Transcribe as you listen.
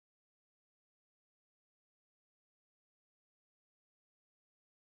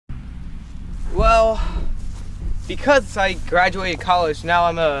Well, because I graduated college, now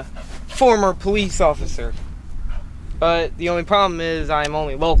I'm a former police officer. But the only problem is I'm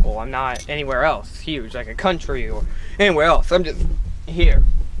only local. I'm not anywhere else huge, like a country or anywhere else. I'm just here.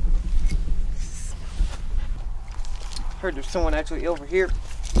 Heard there's someone actually over here.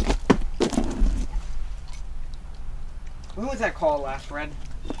 When was that call last read?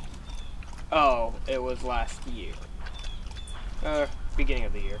 Oh, it was last year. Beginning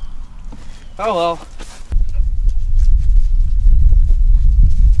of the year. Oh well.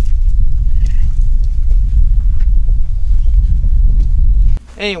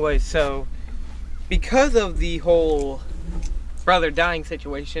 Anyway, so because of the whole brother dying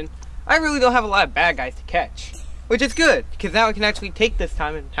situation, I really don't have a lot of bad guys to catch. Which is good, because now I can actually take this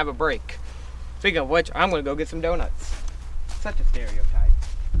time and have a break. Speaking of which, I'm going to go get some donuts. Such a stereotype.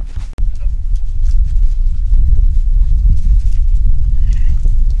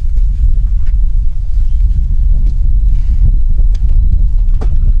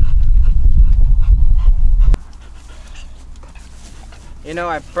 You know,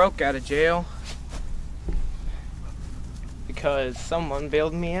 I broke out of jail because someone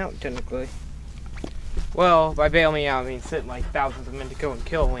bailed me out, technically. Well, by bail me out, I mean sent like thousands of men to go and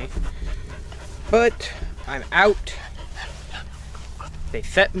kill me. But I'm out. They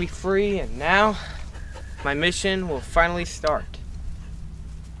set me free, and now my mission will finally start.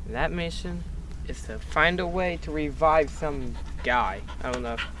 And that mission is to find a way to revive some guy. I don't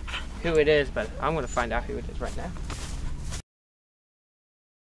know who it is, but I'm going to find out who it is right now.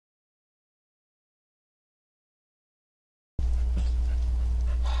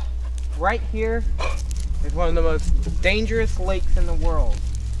 Right here is one of the most dangerous lakes in the world.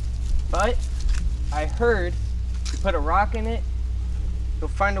 But I heard you put a rock in it, you'll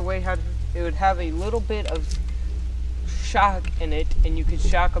find a way how to, it would have a little bit of shock in it, and you could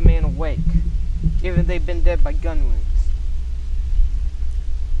shock a man awake, even if they've been dead by gun wounds.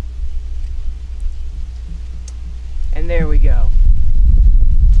 And there we go.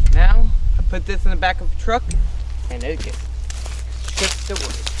 Now, I put this in the back of the truck, and it gets shipped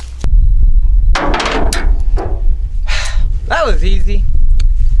away. That was easy.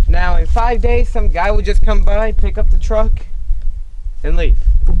 Now in 5 days, some guy will just come by, pick up the truck, and leave.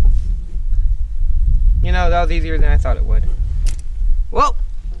 You know, that was easier than I thought it would. Well,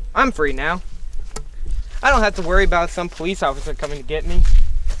 I'm free now. I don't have to worry about some police officer coming to get me,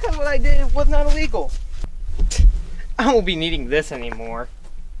 because what I did was not illegal. I won't be needing this anymore.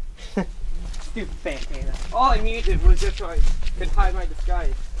 Stupid bandana. All I needed was just so I could hide my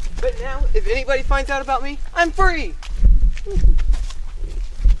disguise. But now, if anybody finds out about me, I'm free!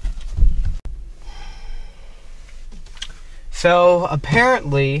 So,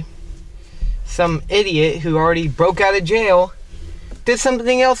 apparently, some idiot who already broke out of jail did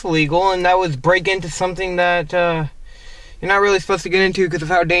something else illegal, and that was break into something that you're not really supposed to get into because of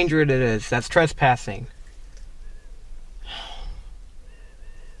how dangerous it is. That's trespassing.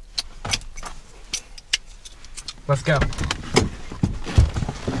 Let's go.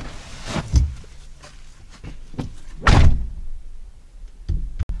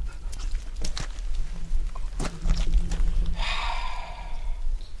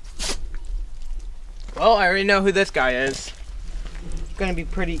 Well, I already know who this guy is. It's gonna be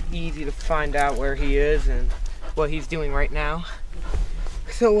pretty easy to find out where he is and what he's doing right now.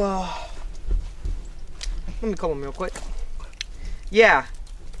 So, let me call him real quick. Yeah.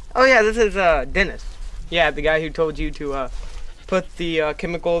 Oh yeah, this is, Dennis. Yeah, the guy who told you to, put the,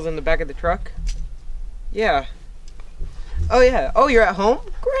 chemicals in the back of the truck. Yeah. Oh yeah. Oh, you're at home?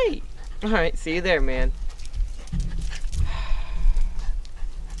 Great. Alright, see you there, man.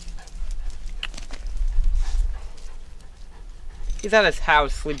 He's at his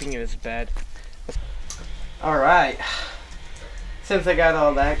house sleeping in his bed. Alright. Since I got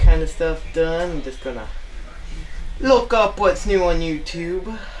all that kind of stuff done, I'm just gonna look up what's new on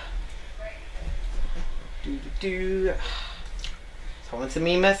YouTube. Someone sent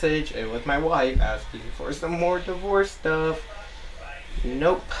me a message. It was my wife asking for some more divorce stuff.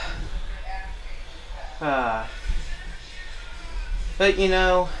 Nope. But you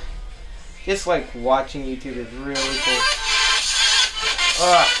know, just like watching YouTube is really cool.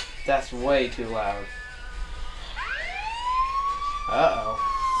 Ugh, that's way too loud. Uh-oh.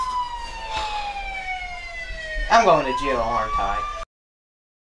 I'm going to jail, aren't I?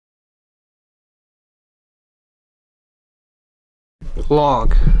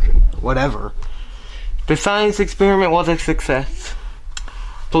 Log. Whatever. The science experiment was a success.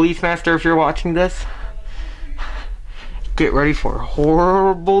 Police Master, if you're watching this, get ready for a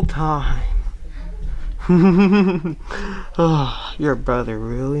horrible time. Oh, your brother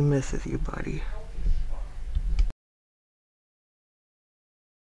really misses you, buddy.